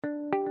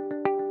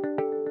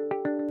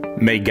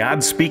May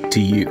God speak to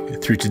you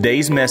through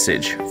today's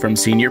message from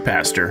Senior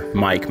Pastor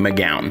Mike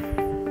McGowan.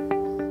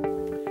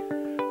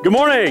 Good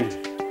morning.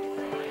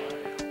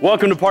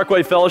 Welcome to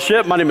Parkway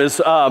Fellowship. My name is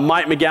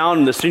Mike McGowan.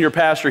 I'm the senior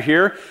pastor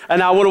here.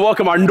 And I want to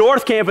welcome our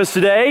North Campus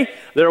today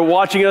that are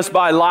watching us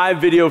by live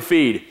video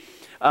feed.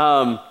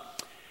 I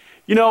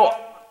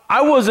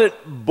wasn't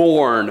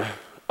born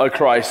a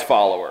Christ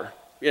follower.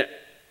 Yeah.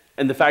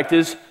 And the fact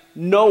is,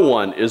 no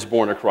one is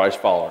born a Christ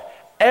follower.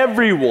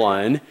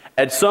 Everyone,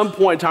 at some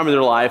point in time in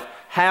their life,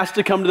 has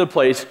to come to the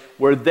place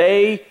where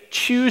they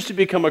choose to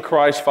become a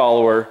Christ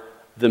follower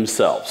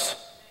themselves.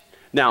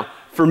 Now,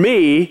 for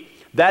me,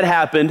 that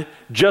happened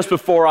just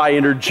before I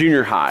entered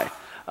junior high.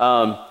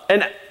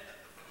 And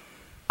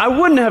I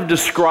wouldn't have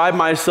described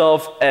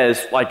myself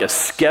as like a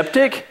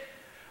skeptic,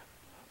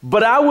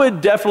 but I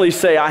would definitely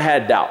say I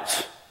had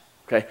doubts.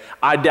 Okay?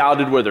 I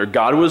doubted whether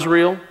God was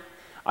real.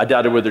 I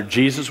doubted whether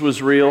Jesus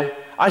was real.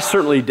 I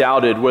certainly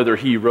doubted whether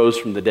he rose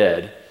from the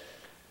dead.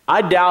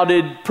 I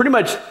doubted pretty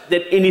much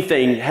that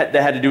anything that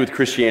had to do with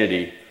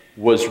Christianity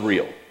was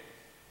real.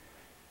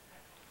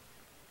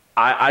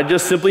 I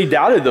just simply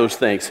doubted those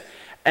things.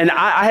 And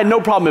I had no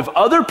problem if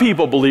other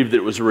people believed that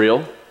it was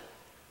real,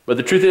 but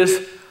the truth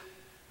is,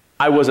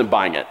 I wasn't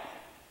buying it.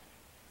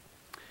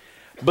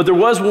 But there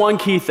was one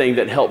key thing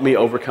that helped me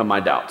overcome my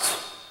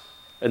doubts,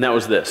 and that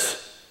was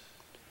this: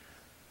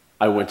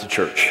 I went to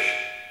church.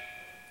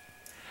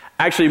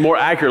 Actually, more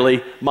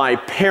accurately, my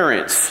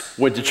parents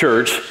went to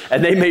church,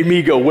 and they made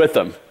me go with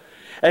them.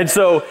 And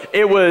so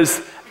it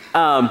was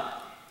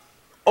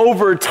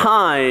over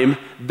time,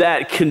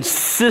 that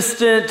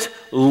consistent,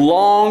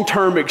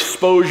 long-term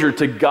exposure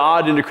to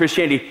God and to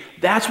Christianity,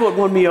 that's what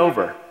won me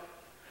over.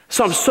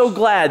 So I'm so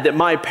glad that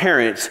my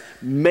parents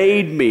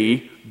made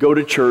me go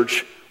to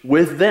church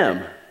with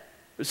them.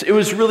 It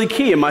was really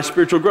key in my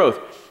spiritual growth.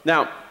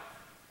 Now,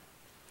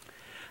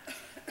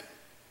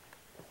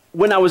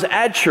 when I was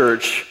at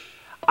church,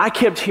 I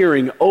kept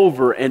hearing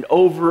over and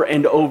over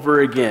and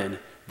over again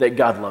that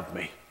God loved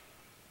me,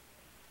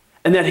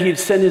 and that he had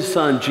sent his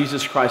son,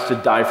 Jesus Christ, to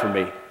die for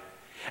me.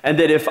 And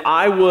that if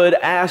I would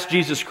ask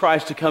Jesus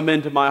Christ to come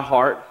into my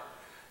heart,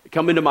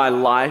 come into my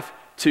life,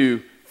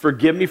 to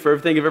forgive me for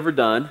everything I've ever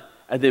done,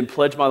 and then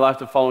pledge my life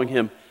to following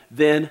him,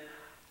 then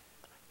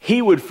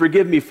he would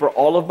forgive me for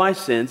all of my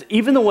sins,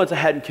 even the ones I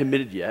hadn't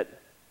committed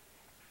yet,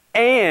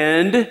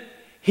 and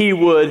he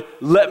would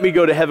let me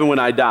go to heaven when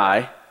I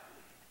die,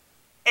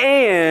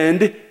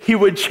 and he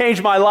would change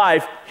my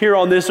life here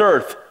on this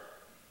earth.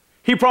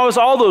 He promised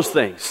all those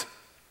things.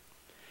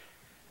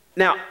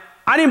 Now,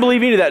 I didn't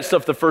believe any of that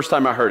stuff the first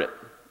time I heard it.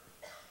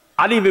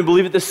 I didn't even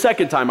believe it the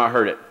second time I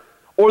heard it,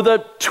 or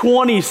the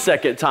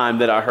 22nd time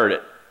that I heard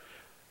it.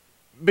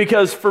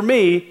 Because for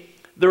me,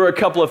 there were a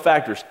couple of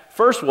factors.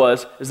 First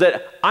is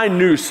that I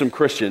knew some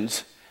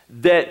Christians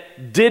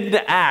that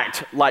didn't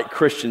act like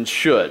Christians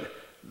should.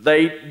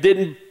 They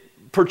didn't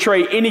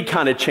portray any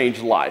kind of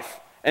changed life.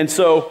 And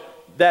so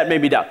that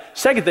made me doubt.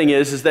 Second thing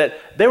is that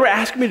they were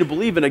asking me to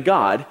believe in a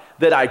God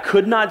that I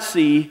could not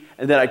see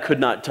and that I could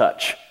not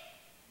touch.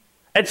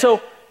 And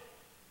so,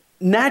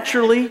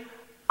 naturally,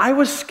 I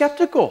was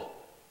skeptical.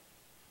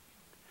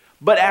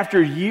 But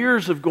after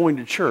years of going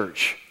to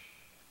church,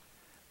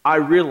 I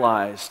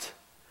realized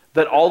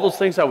that all those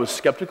things I was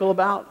skeptical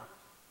about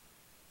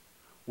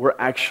were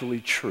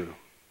actually true.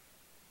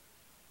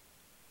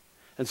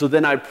 And so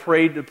then I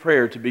prayed the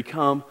prayer to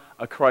become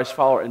a Christ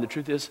follower. And the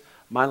truth is,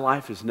 my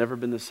life has never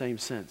been the same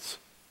since.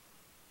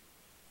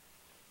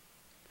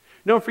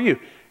 No, for you,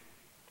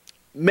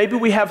 maybe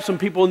we have some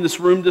people in this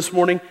room this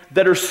morning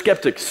that are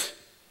skeptics.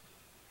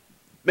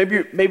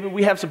 Maybe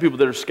we have some people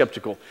that are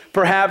skeptical.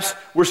 Perhaps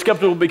we're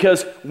skeptical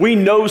because we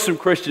know some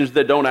Christians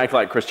that don't act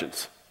like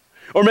Christians.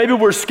 Or maybe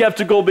we're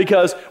skeptical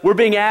because we're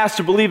being asked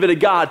to believe in a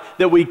God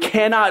that we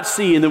cannot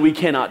see and that we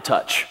cannot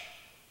touch.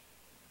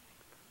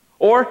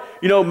 Or,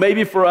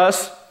 maybe for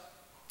us,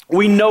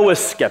 we know a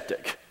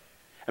skeptic.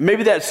 And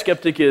maybe that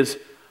skeptic is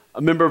a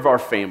member of our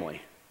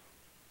family,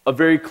 a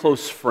very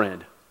close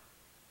friend.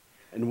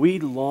 And we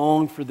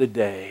long for the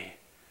day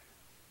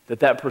that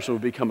that person will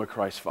become a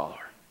Christ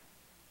follower.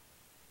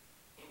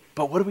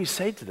 But what do we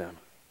say to them?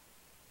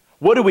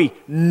 What do we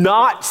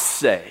not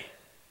say?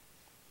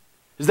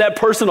 Is that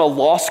person a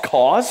lost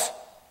cause?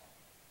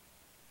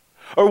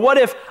 Or what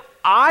if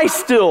I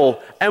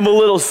still am a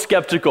little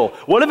skeptical?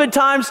 What if at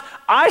times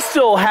I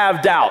still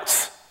have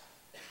doubts?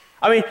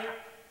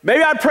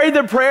 Maybe I prayed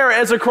the prayer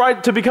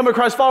to become a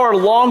Christ follower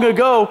long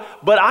ago,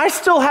 but I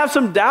still have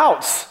some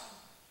doubts.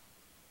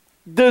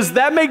 Does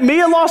that make me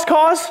a lost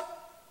cause?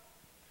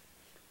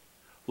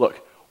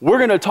 Look, we're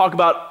going to talk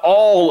about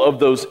all of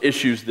those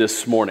issues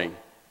this morning.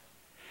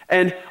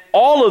 And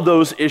all of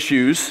those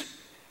issues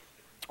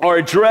are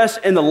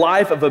addressed in the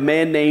life of a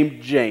man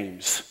named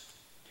James.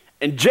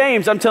 And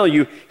James, I'm telling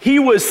you, he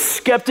was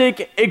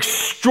skeptic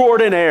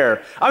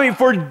extraordinaire.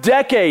 For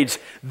decades,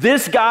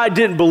 this guy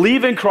didn't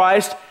believe in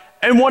Christ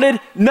and wanted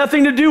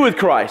nothing to do with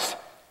Christ.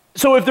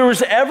 So if there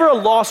was ever a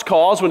lost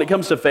cause when it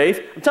comes to faith,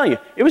 I'm telling you,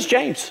 it was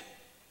James.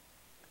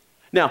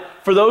 Now,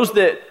 for those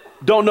that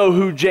don't know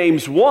who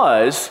James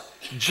was,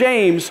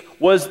 James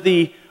was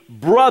the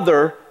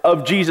brother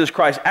of Jesus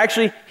Christ.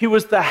 Actually, he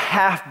was the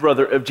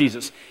half-brother of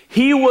Jesus.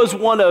 He was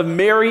one of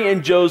Mary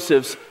and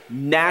Joseph's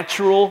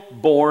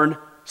natural-born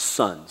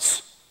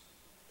sons.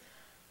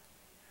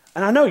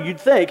 And I know you'd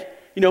think,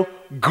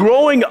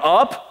 growing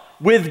up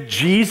with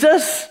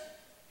Jesus,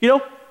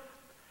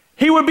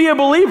 he would be a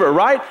believer,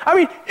 right? I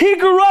mean, he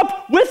grew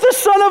up with the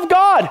Son of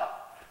God.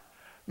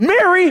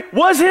 Mary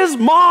was his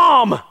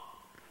mom.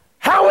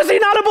 How is he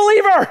not a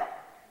believer?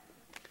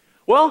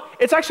 Well,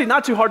 it's actually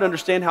not too hard to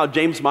understand how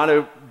James might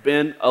have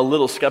been a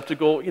little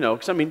skeptical,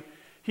 because,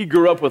 he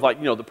grew up with,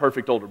 the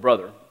perfect older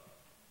brother.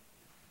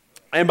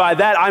 And by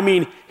that, I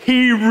mean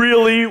he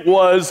really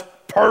was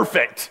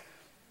perfect.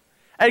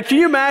 And can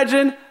you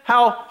imagine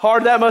how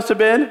hard that must have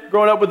been,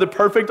 growing up with the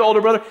perfect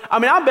older brother? I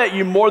bet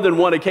you more than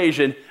one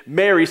occasion,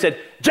 Mary said,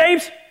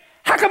 James,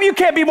 how come you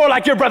can't be more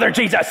like your brother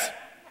Jesus?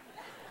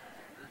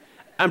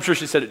 I'm sure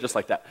she said it just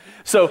like that.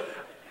 So,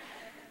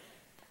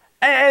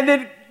 and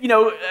then,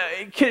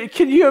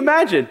 can you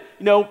imagine?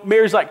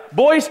 Mary's like,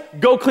 boys,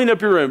 go clean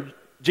up your room.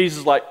 Jesus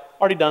is like,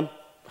 already done.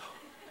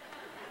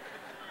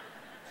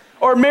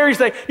 Or Mary's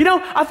like,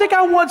 I think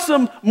I want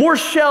some more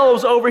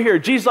shelves over here.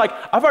 Jesus is like,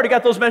 I've already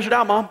got those measured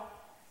out, Mom.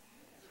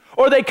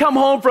 Or they come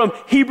home from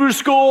Hebrew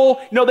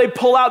school, they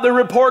pull out their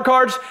report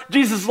cards.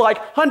 Jesus is like,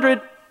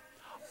 100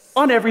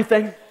 on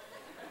everything.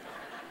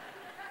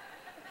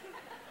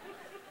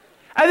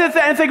 And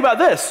then think about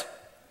this.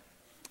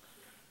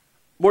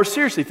 More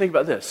seriously, think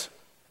about this.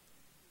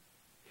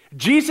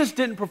 Jesus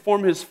didn't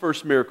perform his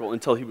first miracle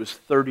until he was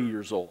 30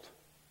 years old.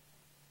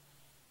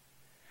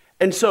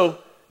 And so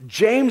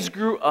James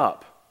grew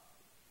up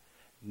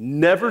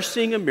never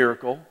seeing a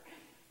miracle,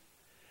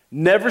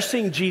 never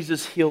seeing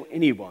Jesus heal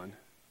anyone,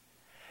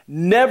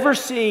 never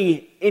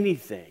seeing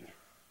anything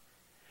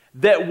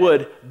that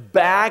would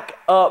back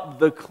up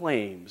the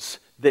claims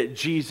that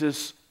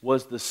Jesus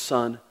was the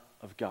Son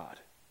of God.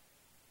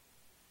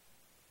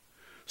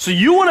 So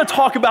you want to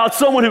talk about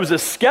someone who was a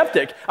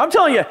skeptic? I'm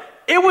telling you,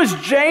 it was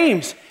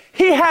James.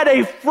 He had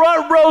a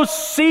front row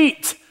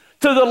seat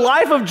to the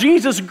life of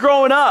Jesus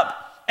growing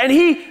up, and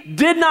he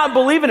did not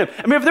believe in him.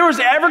 If there was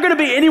ever going to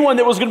be anyone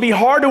that was going to be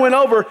hard to win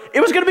over,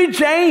 it was going to be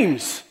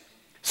James.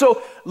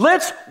 So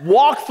let's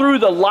walk through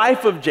the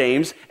life of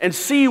James and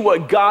see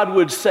what God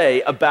would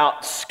say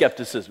about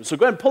skepticism. So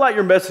go ahead and pull out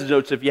your message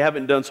notes if you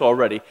haven't done so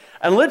already.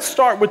 And let's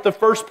start with the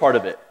first part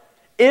of it.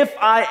 If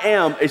I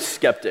am a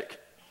skeptic.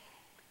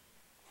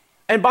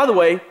 And by the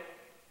way,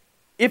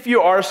 if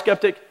you are a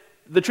skeptic,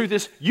 the truth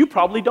is you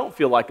probably don't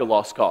feel like a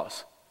lost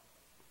cause.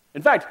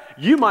 In fact,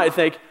 you might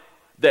think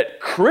that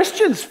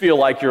Christians feel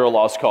like you're a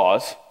lost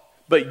cause,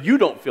 but you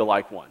don't feel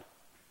like one.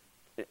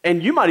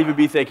 And you might even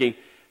be thinking,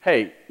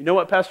 hey, you know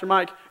what, Pastor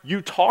Mike?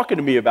 You talking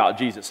to me about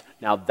Jesus.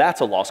 Now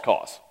that's a lost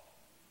cause.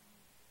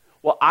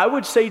 Well, I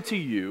would say to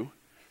you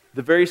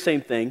the very same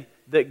thing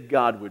that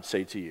God would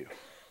say to you.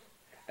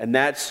 And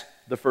that's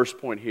the first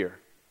point here.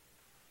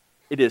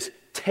 It is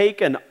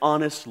take an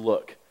honest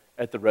look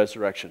at the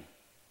resurrection.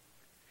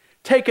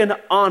 Take an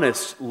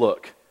honest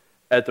look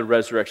at the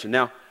resurrection.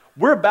 Now,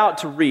 we're about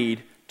to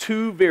read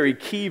two very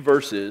key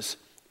verses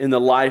in the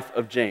life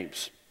of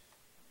James.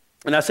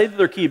 And I say that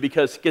they're key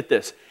because, get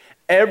this,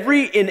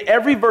 in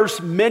every verse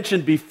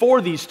mentioned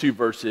before these two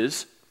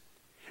verses,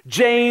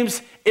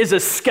 James is a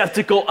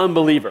skeptical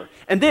unbeliever.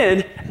 And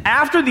then,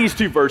 after these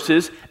two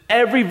verses,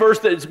 every verse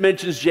that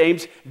mentions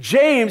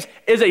James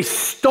is a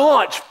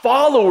staunch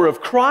follower of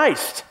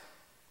Christ.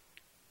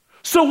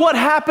 So what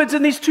happens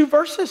in these two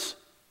verses?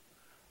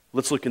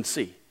 Let's look and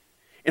see.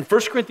 In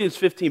 1 Corinthians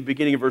 15,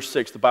 beginning in verse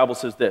 6, the Bible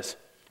says this.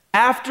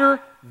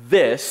 After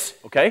this,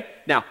 okay,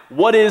 now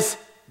what is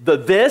the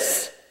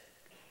this?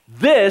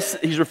 This,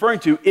 he's referring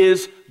to,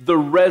 is the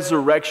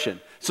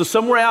resurrection. So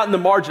somewhere out in the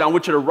margin, I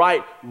want you to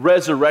write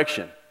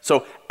resurrection.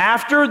 So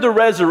after the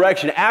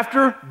resurrection,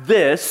 after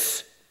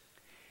this,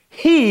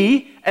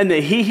 he, and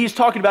the he he's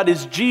talking about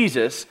is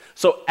Jesus.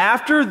 So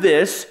after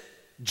this,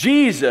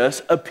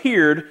 Jesus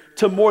appeared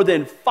to more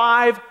than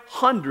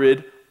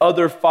 500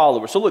 other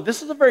followers. So look,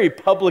 this is a very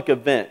public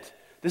event.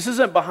 This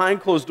isn't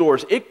behind closed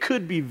doors. It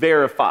could be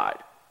verified.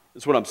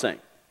 That's what I'm saying.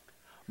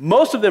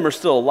 Most of them are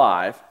still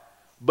alive,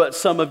 but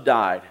some have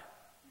died.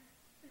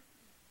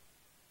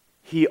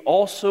 He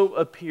also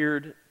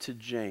appeared to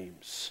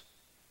James.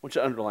 I want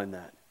you to underline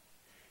that.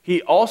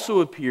 He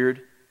also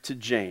appeared to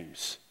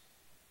James,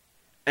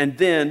 and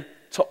then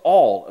to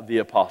all of the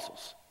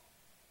apostles.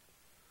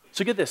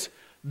 So get this.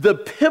 The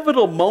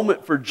pivotal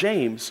moment for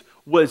James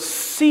was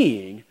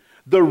seeing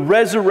the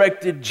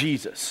resurrected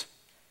Jesus.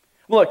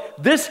 Look,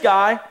 this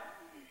guy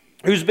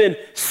who's been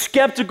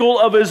skeptical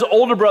of his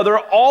older brother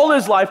all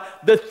his life,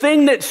 the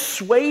thing that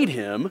swayed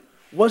him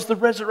was the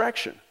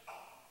resurrection.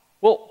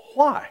 Well,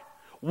 why?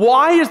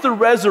 Why is the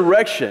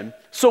resurrection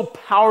so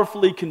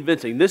powerfully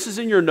convincing? This is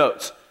in your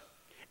notes.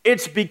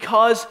 It's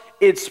because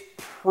it's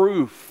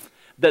proof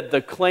that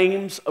the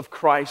claims of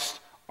Christ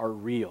are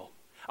real.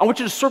 I want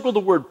you to circle the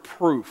word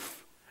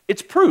proof.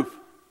 It's proof.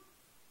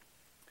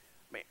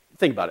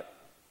 Think about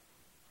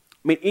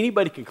it.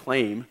 Anybody can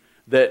claim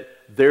that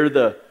they're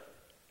the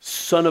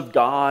Son of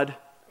God,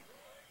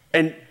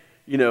 and,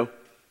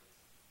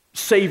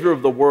 Savior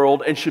of the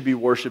world, and should be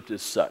worshiped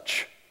as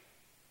such.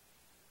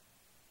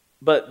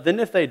 But then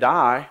if they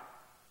die,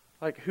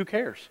 who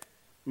cares?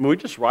 We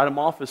just write them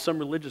off as some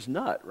religious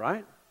nut,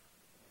 right?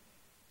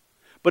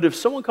 But if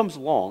someone comes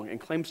along and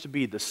claims to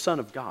be the Son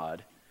of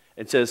God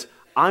and says,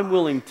 I'm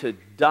willing to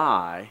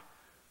die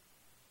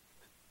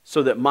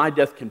so that my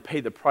death can pay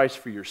the price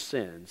for your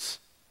sins,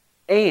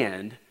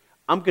 and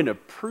I'm going to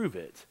prove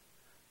it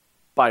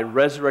by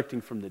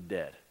resurrecting from the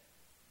dead.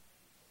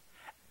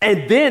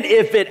 And then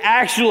if it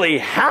actually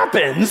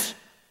happens,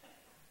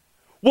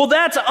 well,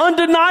 that's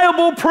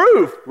undeniable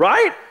proof,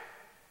 right?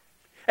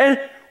 And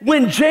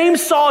when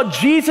James saw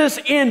Jesus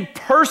in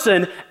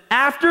person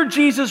after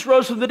Jesus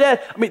rose from the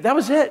dead, that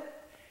was it.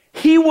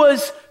 He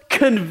was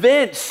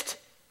convinced,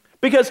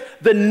 because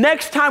the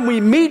next time we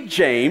meet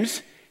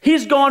James,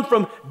 he's gone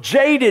from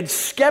jaded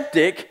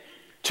skeptic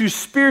to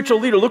spiritual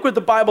leader. Look what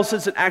the Bible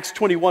says in Acts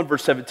 21,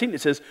 verse 17. It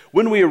says,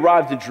 when we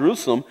arrived in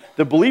Jerusalem,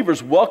 the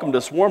believers welcomed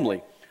us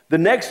warmly. The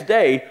next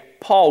day,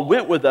 Paul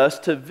went with us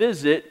to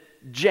visit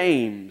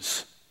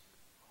James.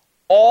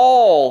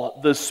 All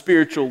the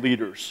spiritual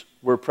leaders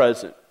were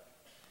present,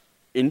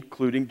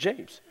 including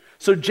James.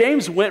 So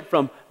James went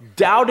from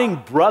doubting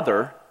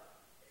brother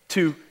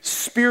to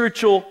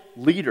spiritual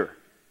leader.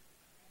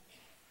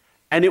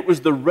 And it was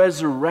the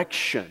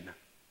resurrection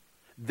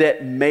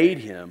that made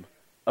him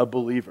a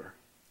believer.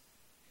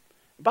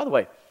 By the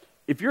way,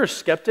 if you're a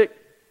skeptic,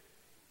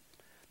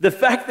 the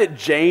fact that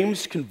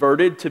James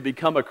converted to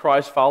become a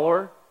Christ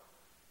follower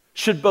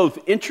should both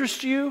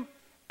interest you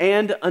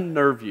and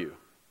unnerve you.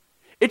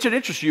 It should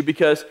interest you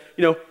because,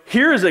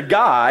 here is a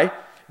guy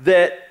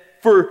that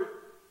for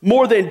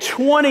more than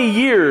 20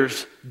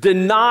 years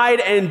denied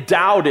and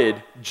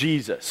doubted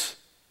Jesus.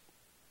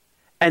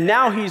 And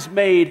now he's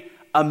made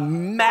a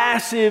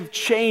massive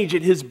change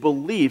in his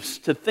beliefs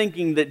to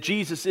thinking that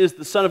Jesus is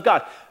the Son of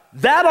God.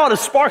 That ought to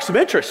spark some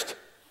interest.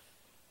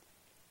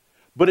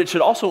 But it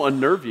should also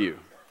unnerve you.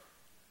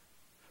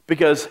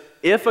 Because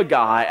if a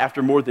guy,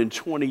 after more than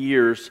 20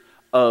 years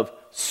of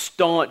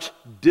staunch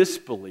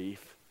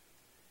disbelief,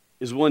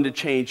 is willing to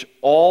change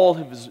all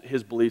of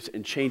his beliefs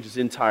and change his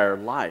entire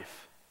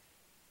life,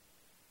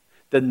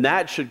 then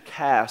that should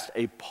cast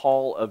a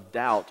pall of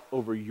doubt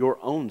over your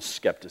own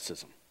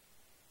skepticism.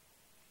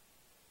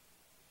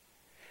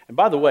 And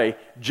by the way,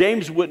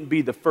 James wouldn't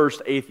be the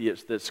first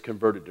atheist that's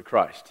converted to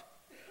Christ.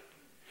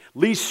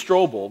 Lee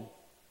Strobel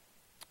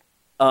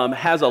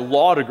has a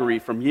law degree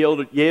from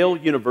Yale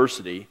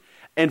University,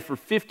 and for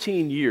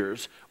 15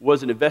 years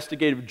was an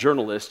investigative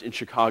journalist in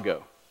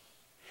Chicago.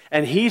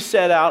 And he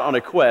set out on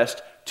a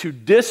quest to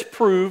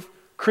disprove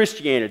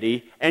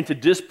Christianity and to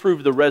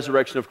disprove the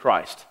resurrection of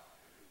Christ.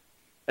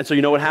 And so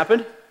you know what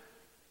happened?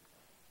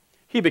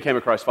 He became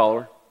a Christ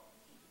follower.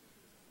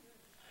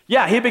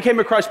 Yeah, he became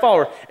a Christ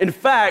follower. In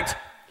fact,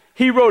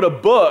 he wrote a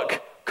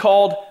book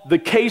called The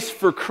Case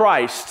for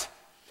Christ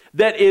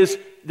that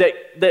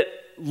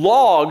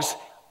logs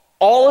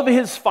all of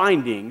his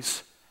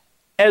findings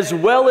as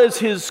well as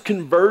his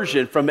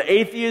conversion from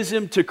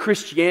atheism to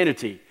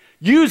Christianity,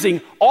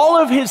 using all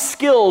of his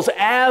skills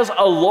as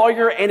a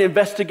lawyer and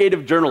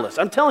investigative journalist.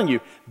 I'm telling you,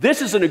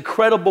 this is an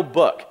incredible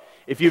book.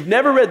 If you've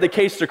never read The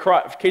Case for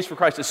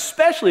Christ,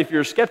 especially if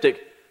you're a skeptic,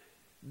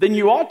 then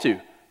you ought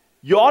to.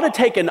 You ought to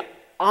take an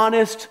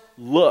honest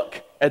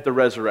look at the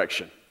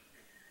resurrection.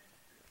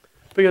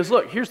 Because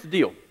look, here's the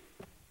deal.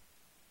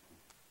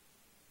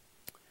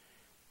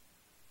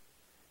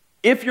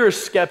 If you're a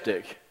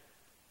skeptic,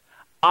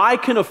 I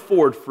can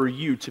afford for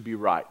you to be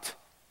right.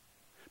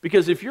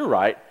 Because if you're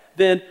right,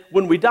 then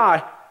when we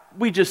die,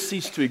 we just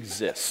cease to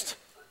exist.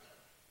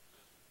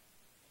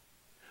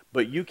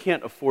 But you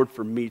can't afford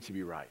for me to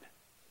be right.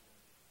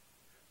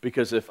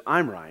 Because if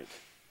I'm right,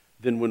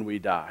 then when we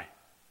die,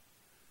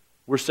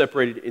 we're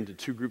separated into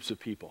two groups of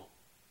people.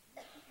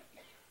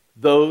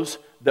 Those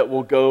that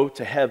will go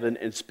to heaven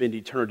and spend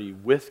eternity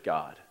with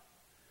God,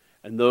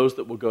 and those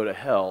that will go to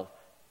hell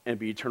and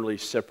be eternally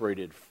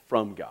separated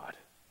from God.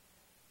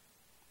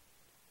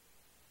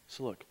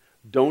 So look,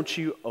 don't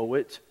you owe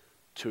it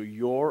to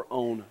your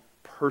own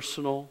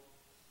personal,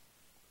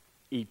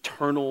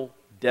 eternal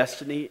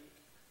destiny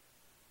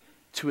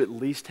to at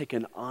least take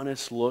an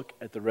honest look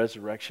at the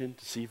resurrection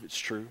to see if it's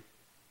true?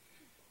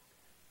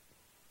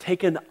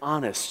 Take an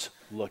honest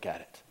look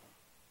at it.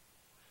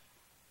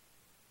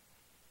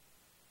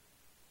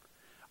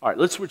 All right,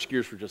 let's switch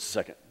gears for just a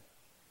second.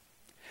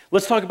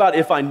 Let's talk about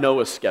if I know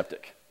a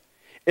skeptic.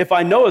 If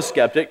I know a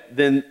skeptic,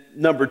 then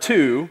number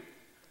 2,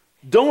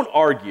 don't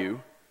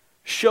argue,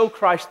 show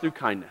Christ through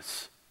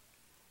kindness.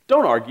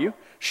 Don't argue,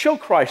 show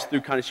Christ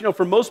through kindness.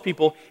 For most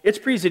people, it's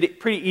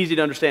pretty easy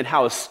to understand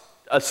how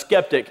a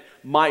skeptic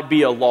might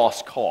be a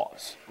lost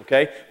cause,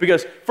 okay?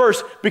 Because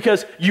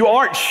you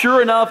aren't sure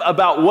enough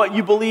about what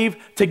you believe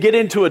to get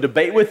into a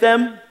debate with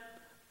them.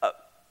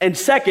 And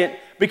second,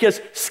 because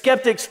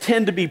skeptics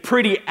tend to be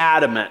pretty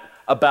adamant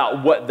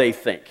about what they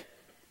think.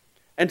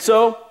 And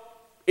so,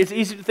 it's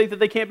easy to think that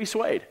they can't be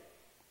swayed.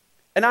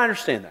 And I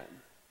understand that.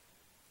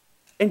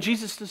 And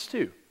Jesus does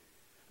too.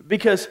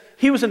 because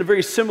he was in a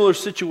very similar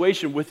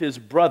situation with his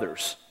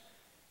brothers.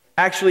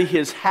 Actually,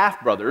 his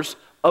half-brothers,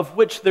 of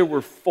which there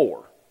were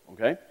 4,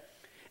 okay?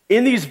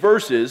 In these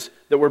verses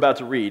that we're about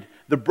to read,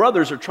 the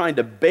brothers are trying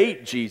to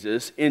bait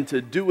Jesus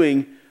into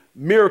doing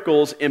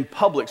miracles in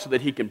public so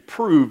that he can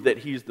prove that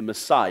he's the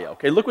Messiah.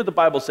 Okay, look what the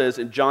Bible says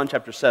in John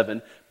chapter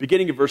 7,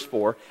 beginning of verse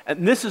 4.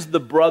 And this is the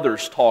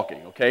brothers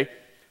talking, okay?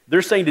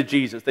 They're saying to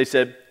Jesus, they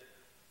said,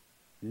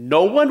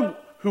 "No one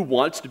who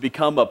wants to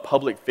become a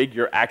public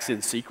figure acts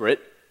in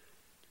secret.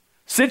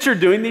 Since you're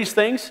doing these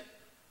things,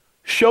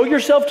 show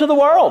yourself to the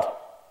world."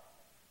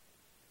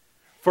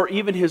 For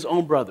even his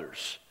own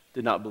brothers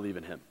did not believe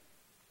in him.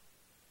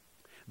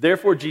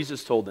 Therefore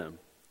Jesus told them,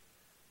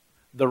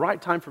 "The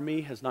right time for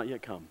me has not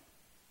yet come."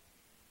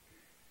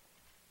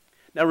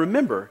 Now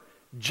remember,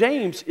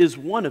 James is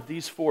one of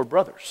these 4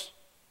 brothers,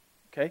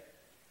 okay?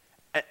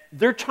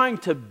 They're trying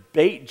to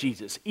bait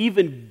Jesus,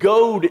 even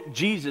goad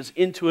Jesus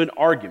into an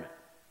argument.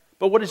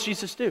 But what does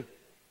Jesus do?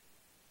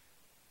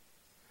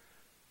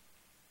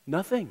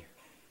 Nothing.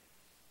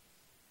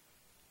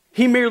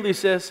 He merely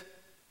says,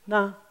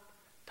 "Nah,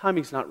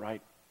 timing's not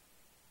right."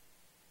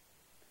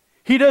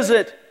 He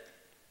doesn't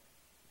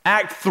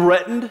act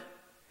threatened.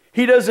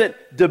 He doesn't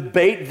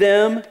debate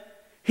them.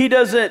 He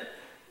doesn't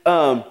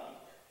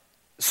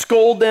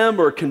scold them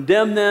or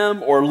condemn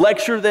them or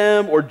lecture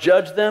them or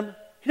judge them.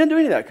 He doesn't do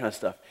any of that kind of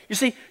stuff. You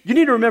see, you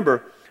need to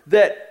remember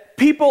that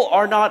people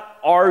are not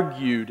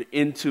argued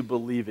into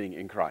believing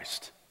in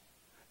Christ.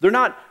 They're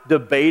not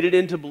debated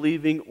into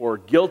believing or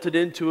guilted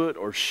into it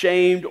or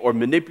shamed or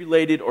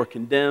manipulated or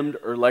condemned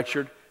or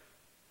lectured.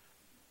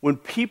 When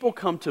people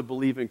come to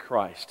believe in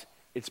Christ,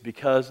 it's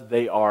because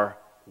they are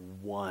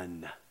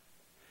won.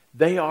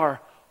 They are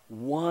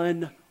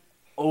won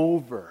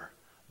over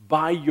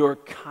by your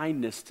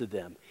kindness to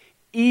them,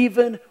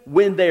 even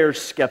when they are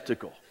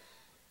skeptical.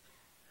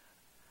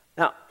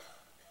 Now,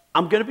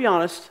 I'm going to be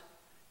honest,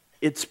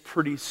 it's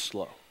pretty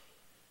slow.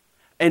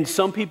 And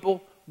some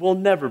people will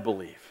never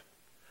believe.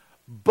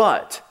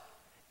 But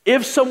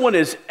if someone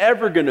is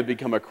ever going to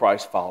become a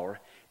Christ follower,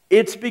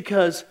 it's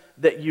because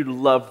that you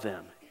love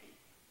them,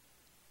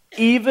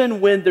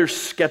 even when they're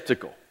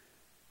skeptical.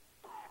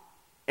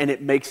 And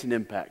it makes an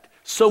impact.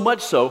 So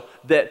much so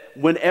that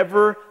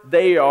whenever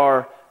they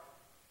are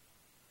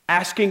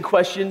asking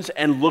questions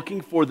and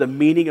looking for the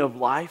meaning of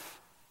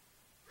life,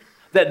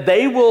 that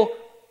they will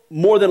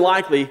more than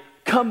likely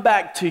come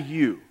back to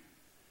you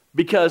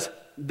because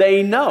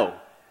they know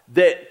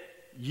that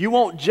you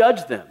won't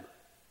judge them.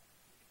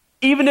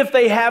 Even if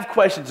they have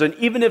questions and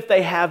even if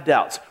they have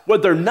doubts,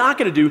 what they're not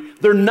going to do,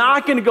 they're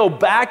not going to go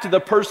back to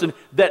the person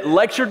that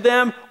lectured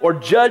them or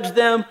judged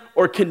them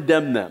or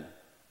condemned them.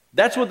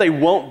 That's what they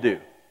won't do.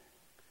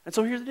 And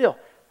so here's the deal.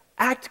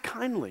 Act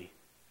kindly.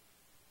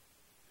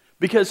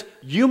 Because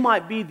you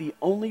might be the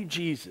only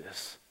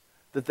Jesus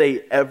that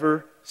they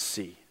ever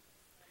see.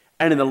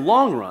 And in the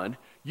long run,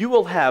 you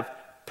will have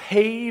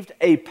paved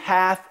a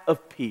path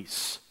of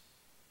peace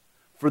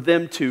for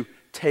them to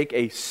take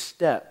a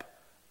step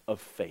of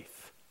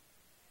faith.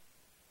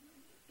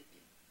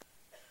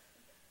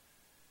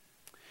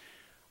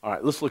 All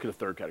right, let's look at a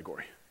third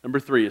category. Number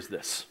 3 is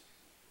this.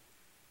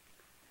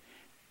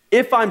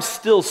 If I'm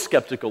still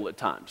skeptical at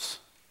times,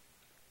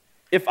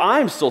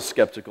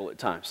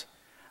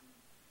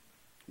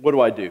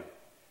 what do?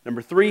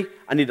 Number 3,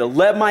 I need to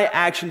let my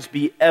actions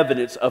be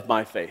evidence of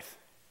my faith.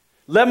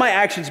 Let my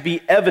actions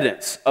be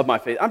evidence of my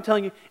faith. I'm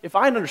telling you, if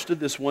I had understood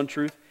this one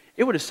truth,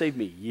 it would have saved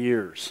me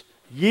years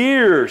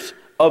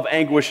of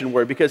anguish and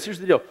worry. Because here's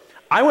the deal.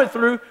 I went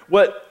through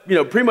what,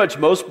 pretty much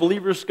most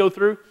believers go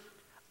through.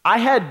 I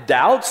had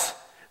doubts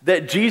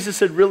that Jesus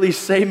had really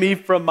saved me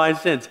from my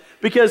sins.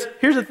 Because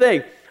here's the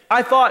thing.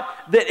 I thought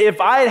that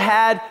if I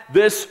had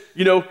this,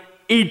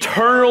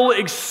 eternal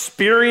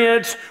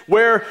experience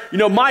where,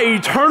 my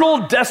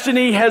eternal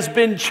destiny has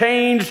been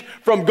changed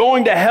from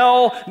going to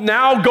hell,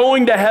 now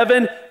going to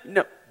heaven,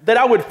 that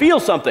I would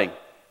feel something.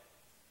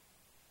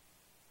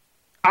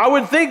 I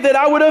would think that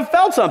I would have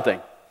felt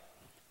something.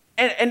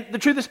 And the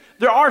truth is,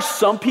 there are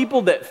some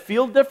people that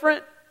feel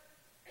different,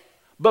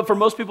 but for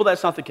most people,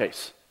 that's not the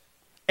case.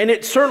 And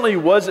it certainly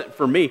wasn't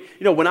for me.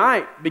 When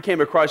I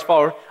became a Christ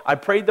follower, I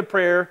prayed the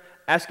prayer,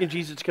 asking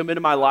Jesus to come into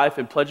my life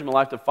and pledging my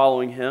life to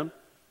following him.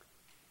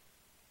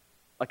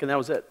 And that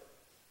was it.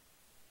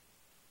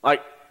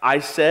 I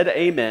said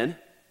amen,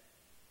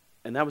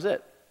 and that was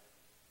it.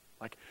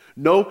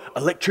 No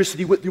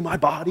electricity went through my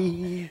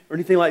body or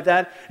anything like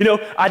that.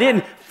 I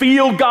didn't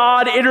feel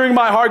God entering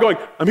my heart going,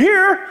 I'm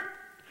here.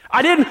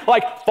 I didn't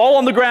fall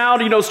on the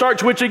ground, start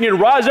twitching and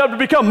rise up to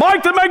become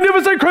Mike the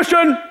Magnificent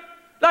Christian.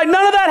 None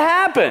of that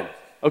happened,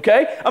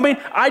 okay?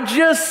 I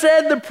just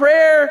said the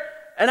prayer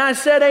and I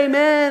said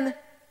amen,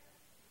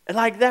 and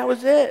that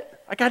was it.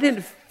 I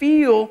didn't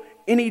feel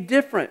any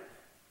different.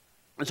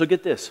 And so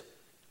get this.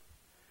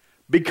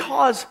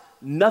 Because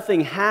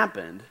nothing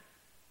happened,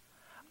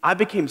 I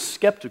became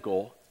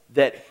skeptical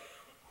that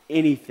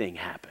anything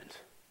happened.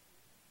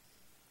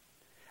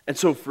 And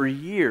so for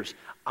years,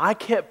 I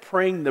kept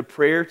praying the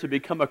prayer to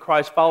become a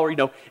Christ follower,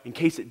 in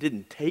case it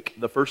didn't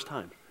take the first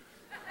time.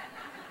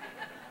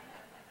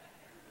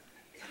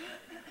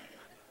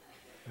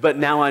 but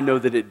now I know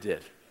that it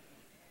did.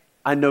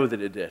 I know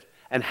that it did.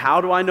 And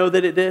how do I know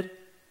that it did?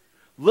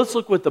 Let's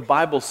look what the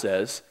Bible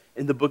says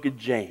in the book of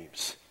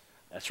James.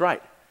 That's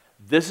right.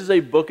 This is a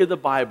book of the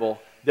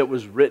Bible that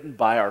was written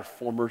by our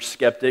former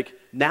skeptic,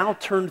 now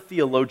turned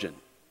theologian.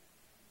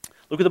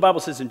 Look what the Bible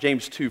says in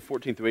James 2,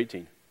 14 through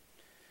 18.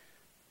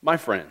 My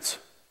friends,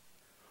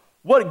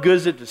 what good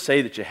is it to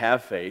say that you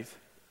have faith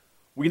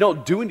when you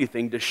don't do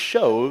anything to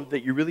show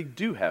that you really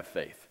do have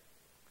faith?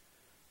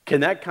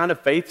 Can that kind of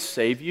faith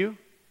save you?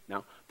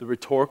 Now, the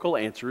rhetorical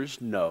answer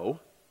is no.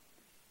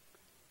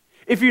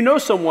 If you know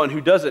someone who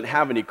doesn't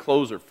have any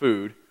clothes or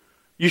food,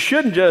 you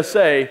shouldn't just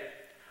say,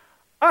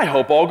 I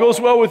hope all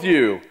goes well with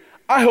you.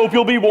 I hope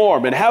you'll be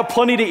warm and have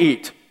plenty to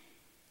eat.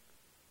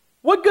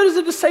 What good is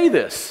it to say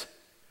this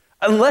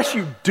unless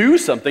you do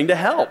something to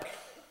help?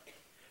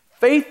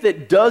 Faith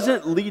that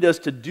doesn't lead us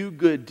to do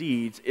good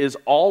deeds is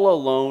all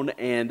alone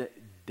and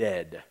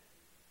dead.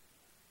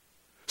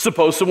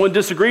 Suppose someone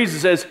disagrees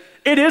and says,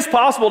 it is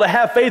possible to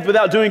have faith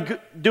without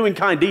doing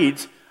kind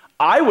deeds.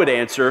 I would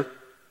answer,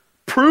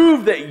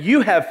 prove that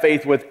you have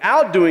faith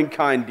without doing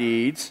kind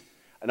deeds.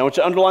 And I want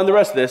you to underline the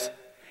rest of this.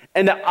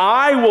 And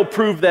I will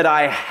prove that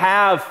I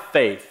have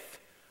faith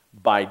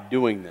by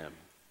doing them.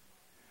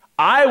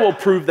 I will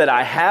prove that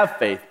I have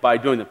faith by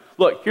doing them.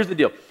 Look, here's the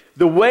deal.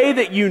 The way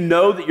that you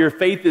know that your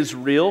faith is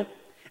real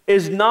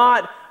is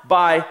not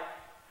by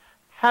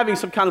having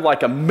some kind of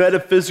like a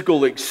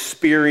metaphysical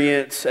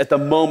experience at the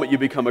moment you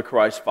become a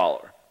Christ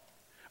follower.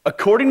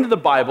 According to the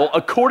Bible,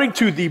 according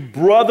to the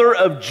brother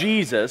of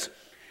Jesus,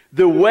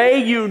 the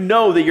way you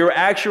know that you're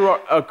actually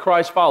a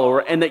Christ follower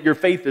and that your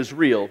faith is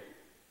real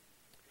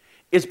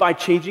is by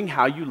changing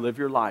how you live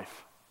your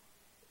life.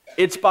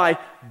 It's by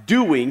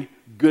doing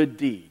good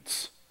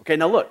deeds. Okay,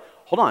 now look,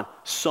 hold on.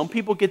 Some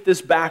people get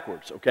this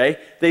backwards, okay?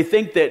 They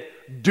think that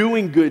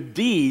doing good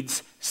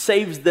deeds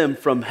saves them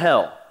from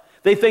hell.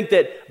 They think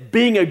that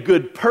being a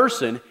good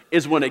person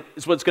is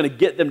what's going to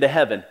get them to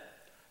heaven.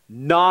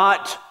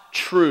 Not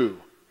true.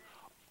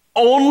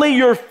 Only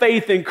your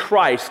faith in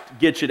Christ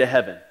gets you to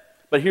heaven.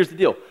 But here's the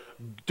deal.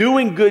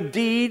 Doing good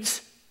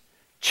deeds,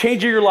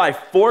 changing your life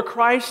for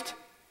Christ,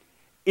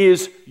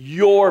 is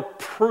your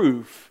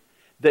proof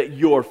that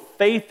your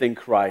faith in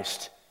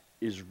Christ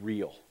is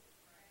real.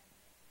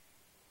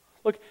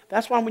 Look,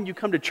 that's why when you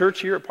come to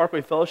church here at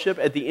Parkway Fellowship,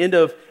 at the end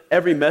of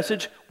every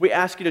message, we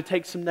ask you to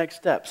take some next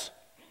steps.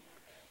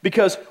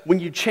 Because when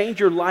you change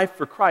your life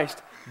for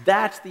Christ,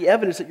 that's the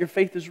evidence that your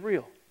faith is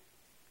real.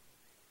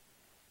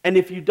 And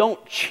if you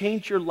don't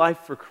change your life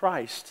for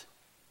Christ,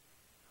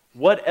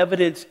 what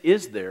evidence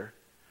is there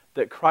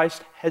that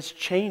Christ has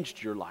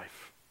changed your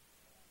life?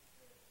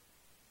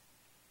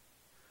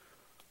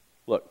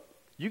 Look,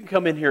 you can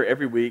come in here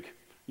every week,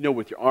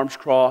 with your arms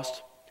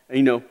crossed,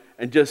 and,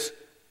 and just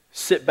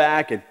sit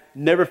back and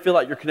never fill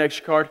out your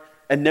connection card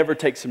and never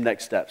take some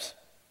next steps.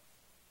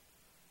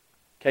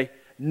 Okay?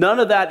 None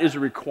of that is a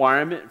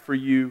requirement for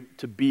you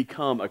to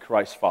become a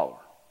Christ follower.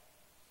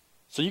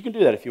 So you can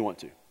do that if you want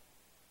to.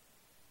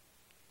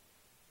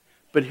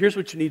 But here's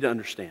what you need to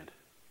understand.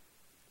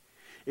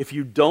 If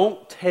you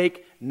don't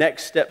take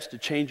next steps to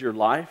change your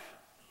life,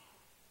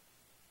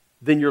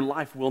 then your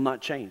life will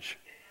not change.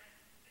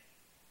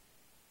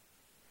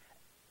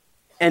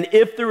 And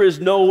if there is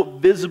no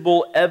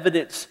visible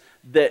evidence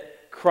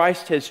that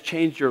Christ has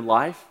changed your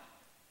life,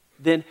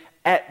 then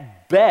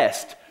at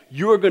best,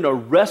 you're going to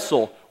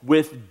wrestle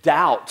with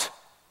doubt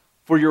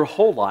for your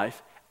whole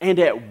life. And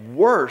at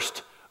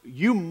worst,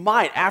 you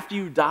might, after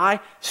you die,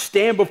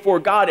 stand before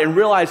God and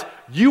realize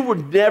you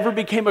never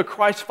became a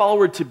Christ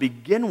follower to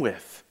begin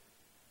with.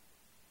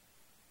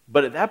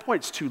 But at that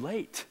point, it's too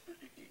late.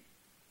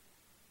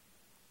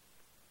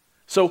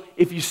 So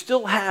if you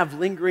still have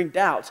lingering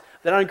doubts,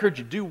 then I encourage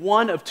you, do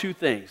one of two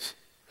things.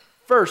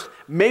 First,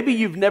 maybe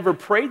you've never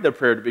prayed the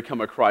prayer to become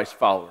a Christ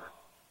follower.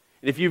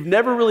 And if you've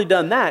never really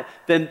done that,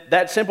 then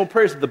that simple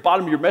prayer is at the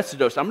bottom of your message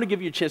notes. I'm going to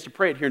give you a chance to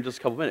pray it here in just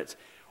a couple minutes.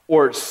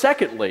 Or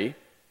secondly,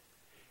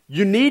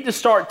 you need to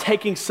start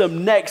taking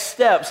some next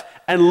steps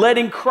and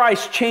letting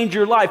Christ change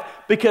your life,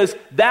 because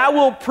that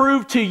will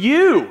prove to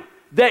you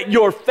that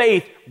your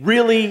faith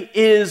really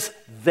is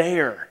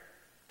there,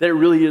 that it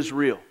really is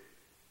real.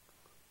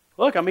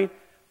 Look,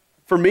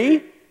 for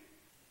me,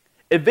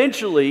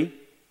 eventually,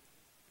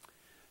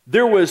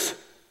 there was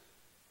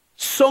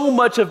so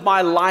much of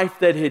my life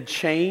that had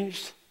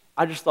changed,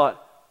 I just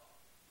thought,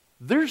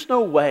 there's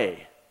no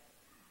way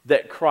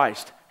that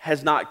Christ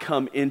has not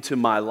come into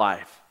my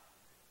life.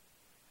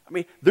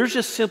 There's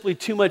just simply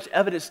too much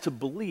evidence to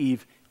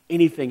believe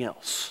anything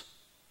else.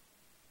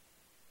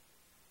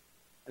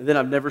 And then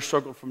I've never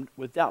struggled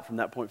with doubt from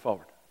that point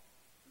forward.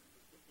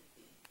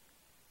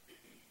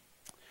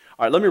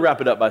 All right, let me wrap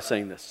it up by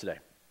saying this today.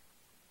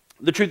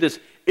 The truth is,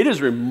 it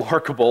is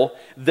remarkable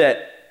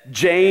that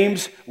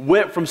James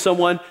went from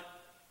someone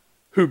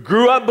who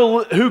grew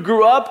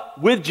up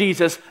with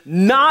Jesus,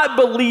 not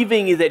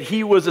believing that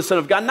he was the Son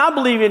of God, not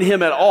believing in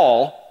him at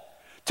all,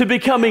 to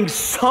becoming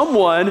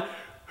someone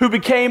who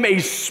became a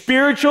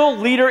spiritual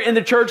leader in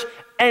the church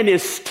and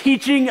is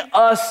teaching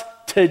us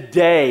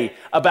today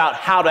about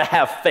how to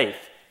have faith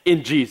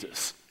in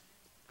Jesus.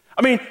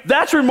 I mean,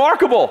 that's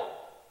remarkable.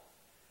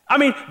 I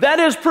mean, that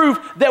is proof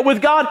that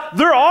with God,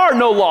 there are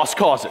no lost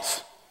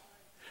causes.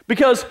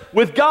 Because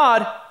with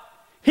God,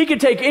 he can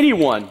take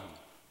anyone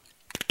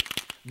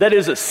that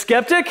is a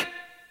skeptic,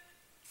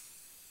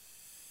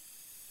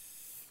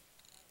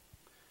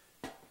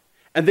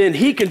 and then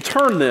he can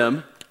turn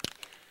them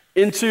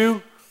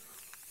into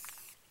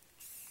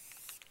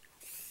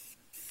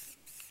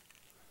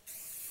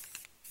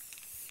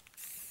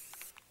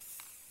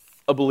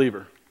a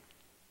believer.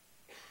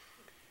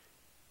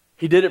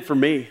 He did it for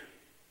me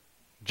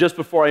just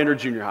before I entered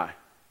junior high.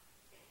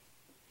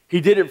 He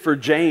did it for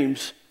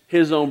James,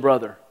 his own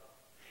brother.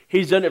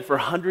 He's done it for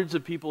hundreds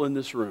of people in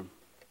this room.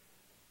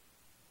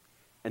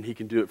 And he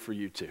can do it for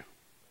you too.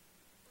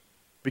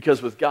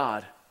 Because with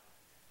God,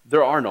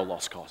 there are no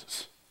lost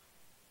causes.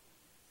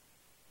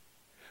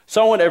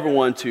 So I want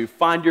everyone to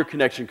find your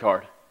connection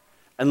card,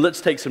 and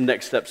let's take some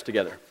next steps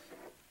together.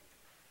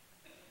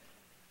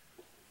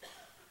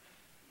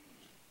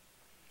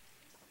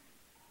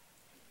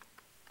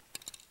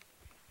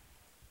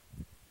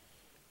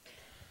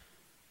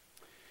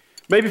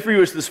 Maybe for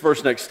you it's this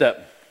first next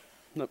step.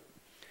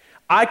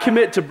 I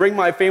commit to bring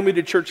my family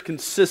to church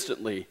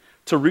consistently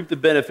to reap the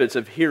benefits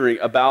of hearing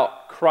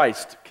about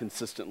Christ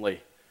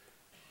consistently.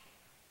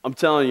 I'm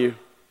telling you,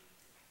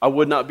 I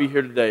would not be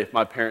here today if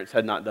my parents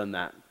had not done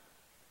that,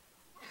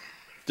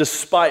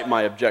 despite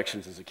my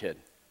objections as a kid.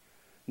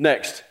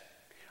 Next,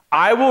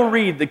 I will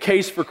read The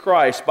Case for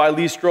Christ by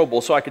Lee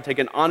Strobel so I can take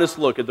an honest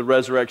look at the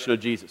resurrection of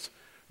Jesus.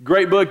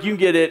 Great book. You can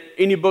get it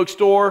any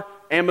bookstore,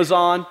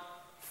 Amazon.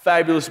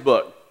 Fabulous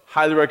book.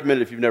 Highly recommend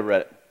it if you've never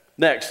read it.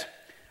 Next,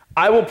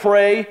 I will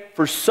pray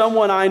for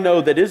someone I know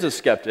that is a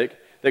skeptic,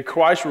 that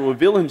Christ will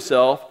reveal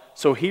himself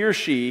so he or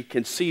she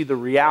can see the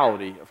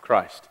reality of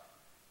Christ.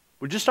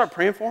 Would you start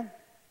praying for him?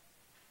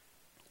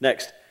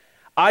 Next,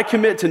 I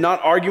commit to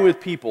not arguing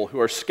with people who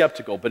are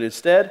skeptical, but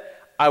instead,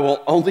 I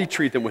will only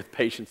treat them with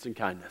patience and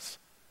kindness.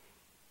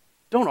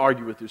 Don't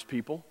argue with those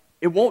people.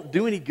 It won't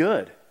do any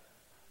good.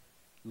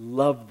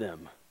 Love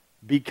them.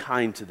 Be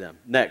kind to them.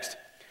 Next,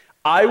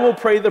 I will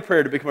pray the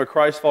prayer to become a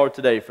Christ follower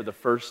today for the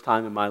first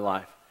time in my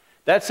life.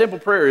 That simple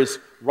prayer is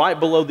right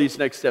below these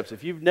next steps.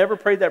 If you've never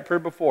prayed that prayer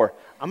before,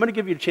 I'm going to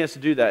give you a chance to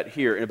do that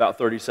here in about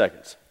 30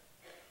 seconds.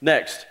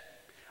 Next,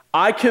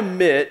 I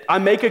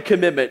make a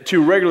commitment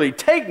to regularly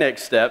take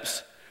next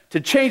steps to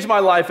change my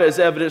life as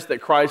evidence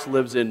that Christ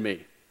lives in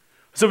me.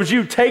 So would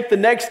you take the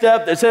next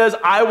step that says,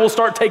 I will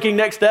start taking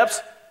next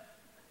steps?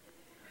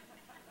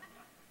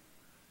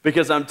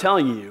 Because I'm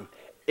telling you,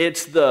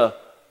 it's the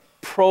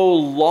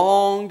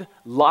prolonged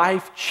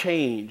life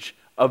change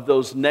of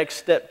those next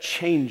step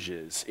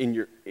changes in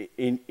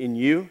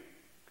you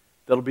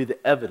that'll be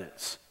the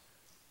evidence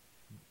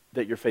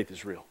that your faith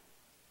is real.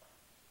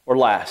 Or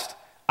last,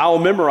 I will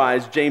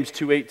memorize James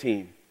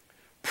 2:18.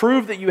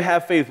 Prove that you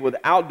have faith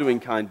without doing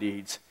kind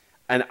deeds,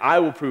 and I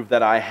will prove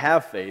that I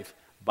have faith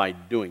by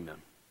doing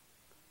them.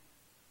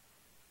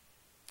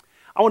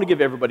 I want to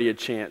give everybody a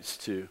chance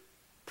to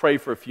pray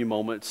for a few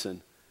moments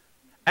and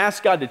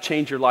ask God to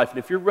change your life. And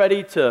if you're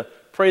ready to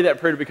pray that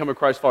prayer to become a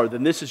Christ follower,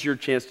 then this is your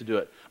chance to do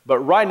it. But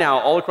right now,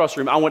 all across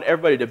the room, I want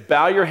everybody to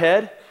bow your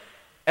head.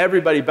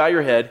 Everybody bow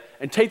your head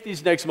and take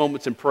these next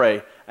moments and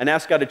pray and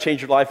ask God to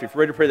change your life. If you're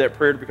ready to pray that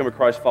prayer to become a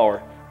Christ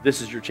follower,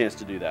 this is your chance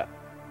to do that.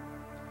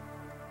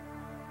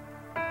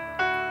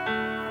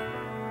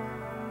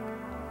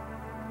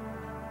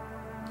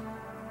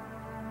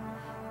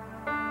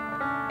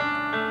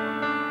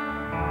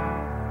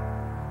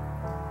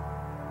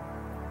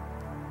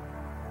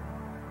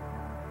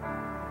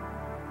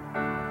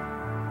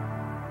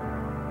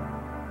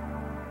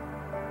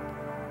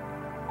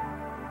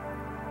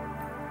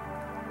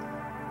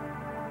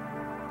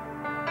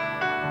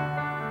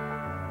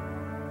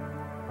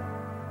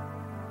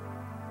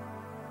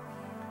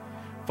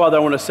 Father, I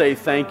want to say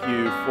thank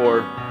you for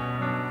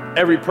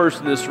every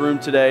person in this room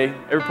today,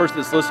 every person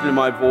that's listening to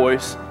my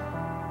voice,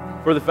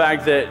 for the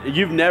fact that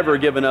you've never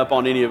given up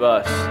on any of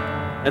us.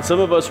 And some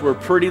of us were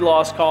pretty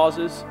lost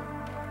causes,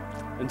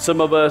 and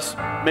some of us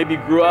maybe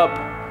grew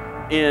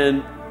up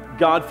in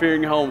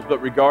God-fearing homes,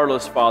 but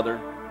regardless, Father,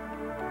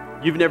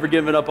 you've never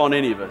given up on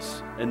any of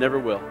us and never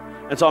will.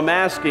 And so I'm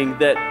asking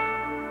that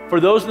for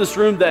those in this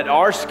room that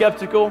are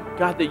skeptical,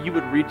 God, that you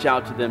would reach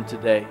out to them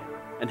today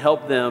and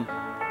help them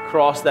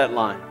cross that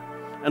line.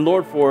 And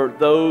Lord, for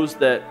those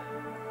of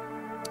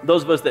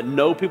us that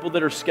know people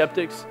that are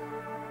skeptics,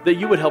 that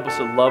you would help us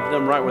to love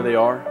them right where they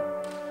are,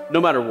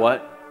 no matter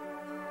what.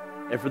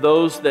 And for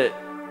those that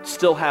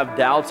still have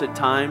doubts at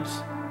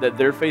times that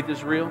their faith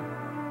is real,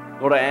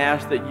 Lord, I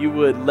ask that you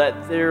would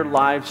let their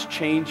lives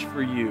change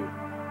for you.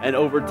 And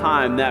over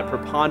time, that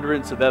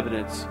preponderance of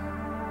evidence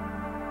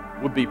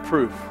would be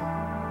proof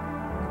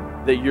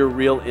that you're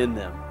real in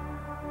them.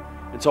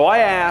 And so I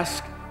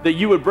ask that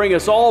you would bring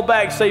us all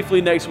back safely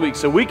next week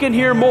so we can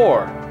hear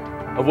more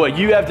of what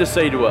you have to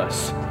say to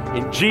us.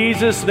 In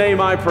Jesus'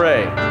 name I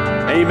pray.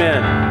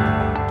 Amen.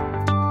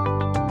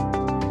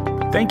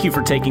 Thank you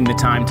for taking the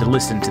time to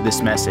listen to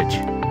this message.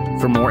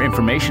 For more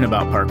information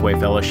about Parkway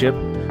Fellowship,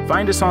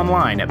 find us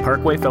online at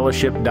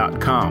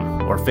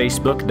parkwayfellowship.com or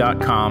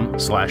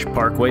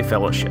facebook.com/Parkway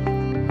Fellowship.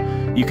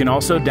 You can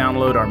also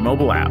download our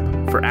mobile app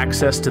for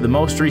access to the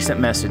most recent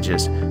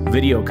messages,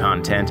 video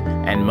content,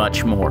 and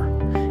much more.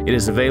 It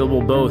is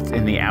available both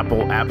in the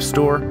Apple App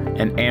Store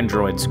and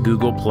Android's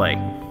Google Play.